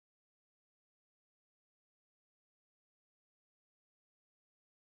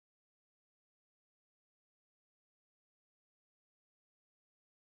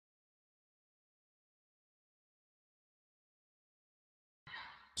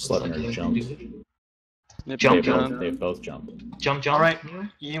Sleipnir jumped. They've both jumped. Jump. Alright,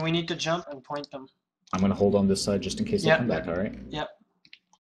 we need to jump and point them. I'm gonna hold on this side just in case they come back, alright? Yep.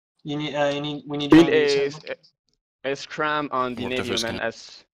 We need a scram on the Navy Omen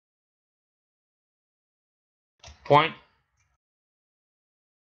as... Point.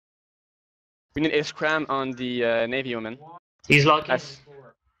 We need a scram on the Navy Omen. He's locking.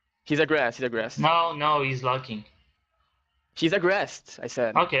 He's aggressed. No, he's locking. He's aggressed, I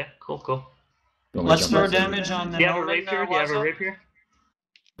said. Okay, cool. Let's throw damage on the... Do you have a rapier?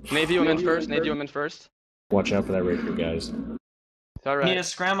 Navy Omen first. Watch out for that rapier, guys. Alright. Need a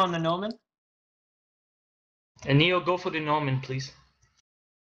scram on the Nomen? And Neo, go for the Nomen, please.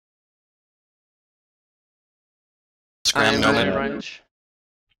 Scram Nomen range.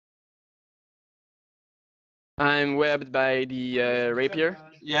 I'm webbed by the rapier.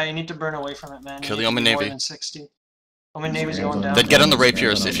 Yeah, you need to burn away from it, man. Kill the Omen Navy. More than 60. Omen Navy's going down. Then get on the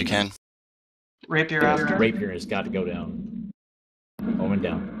rapiers if you can. Rapier after. Rapier has got to go down. Omen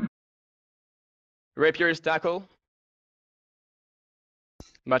down. Rapier is tackle.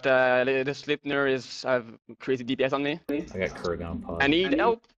 But the Sleipnir is have crazy DPS on me. I got Kurgan pod. I need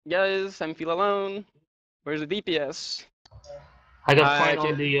help, guys. I feel alone. Where's the DPS? I got point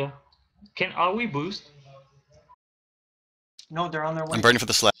on the... Are we boost? No, they're on their way. I'm burning for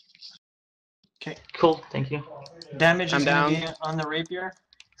the slap. Okay. Cool, thank you. Damage is going to be on the rapier.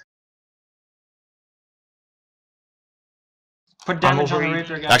 Put damage on the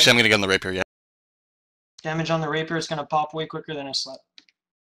rapier, guys. Actually, I'm gonna get on the rapier, yeah. Damage on the rapier is going to pop way quicker than a slap.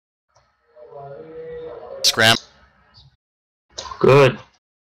 Scram. Good.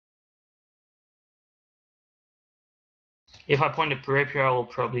 If I point the rapier, I will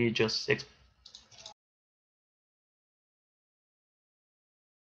probably just...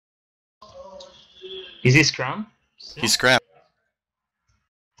 Is he scram? He's scram.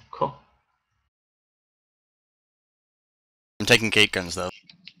 Cool. I'm taking gate guns though.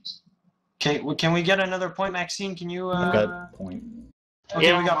 Okay, well, can we get another point, Maxine? Can you? I've got point. Okay,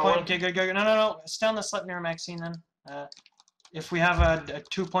 yeah, we got point. Okay, good. No. Stay on the Sleipnir, Maxine. Then, if we have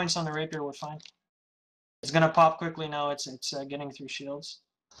 2 points on the rapier, we're fine. It's gonna pop quickly now. It's getting through shields.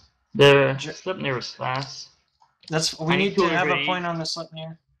 The Sleipnir is fast. We need to have a point on the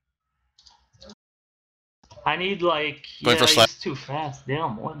Sleipnir. I need like... Going for slap. He's too fast.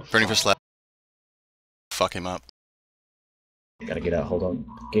 Damn, what? Burning for slap. Fuck him up. Gotta get out, hold on.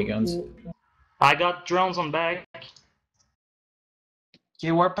 Gate guns. I got drones on back.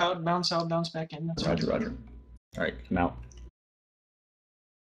 Okay, warp out, bounce back in. That's Roger. Alright, I'm out.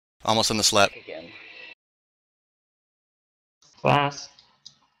 Almost on the slap. Fast.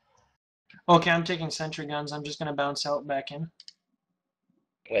 Okay, I'm taking sentry guns. I'm just gonna bounce out back in.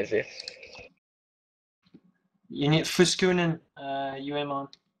 What is this? You need Fuskun and UM on.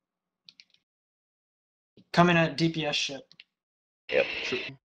 Come in at DPS ship. Yep.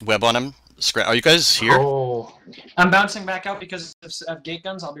 Web on him. Scram. Are you guys here? Oh. I'm bouncing back out because of gate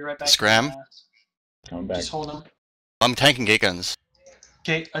guns. I'll be right back. Scram. Coming back. Just hold them. I'm tanking gate guns.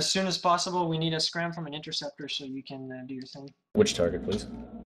 Okay, as soon as possible, we need a scram from an interceptor so you can do your thing. Which target, please?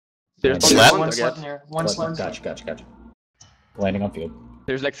 There's Slap? One Sleipnir. One Sleipnir. Gotcha. Landing on field.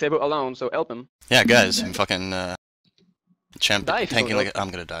 There's like SaB0TaG alone, so help him. Yeah, guys, I'm fucking champ Die if you tanking don't like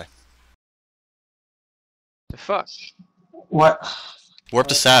I'm gonna die. The fuck? What? Warp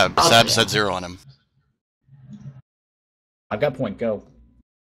to SaB. SaB said 0 on him. I've got point, go.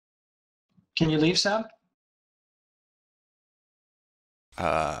 Can you leave, SaB?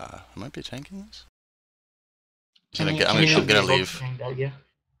 I might be tanking this. Can I'm you- gonna leave.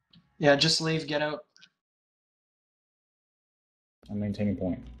 Yeah, just leave, get out. I'm maintaining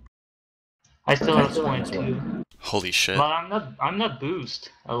point. I still have point too. Holy shit. But I'm not boost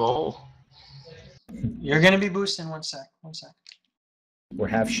at all. You're gonna be boosting 1 sec. We're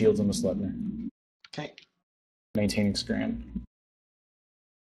half shields on the Sleipnir. Okay. Maintaining scram.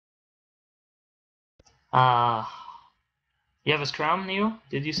 You have a scram, Neo?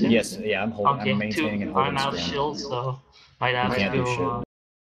 Did you say? Yes, yeah, I'm holding. Okay, I'm maintaining and holding I'm out scram. shield, so might have You can't to do shit.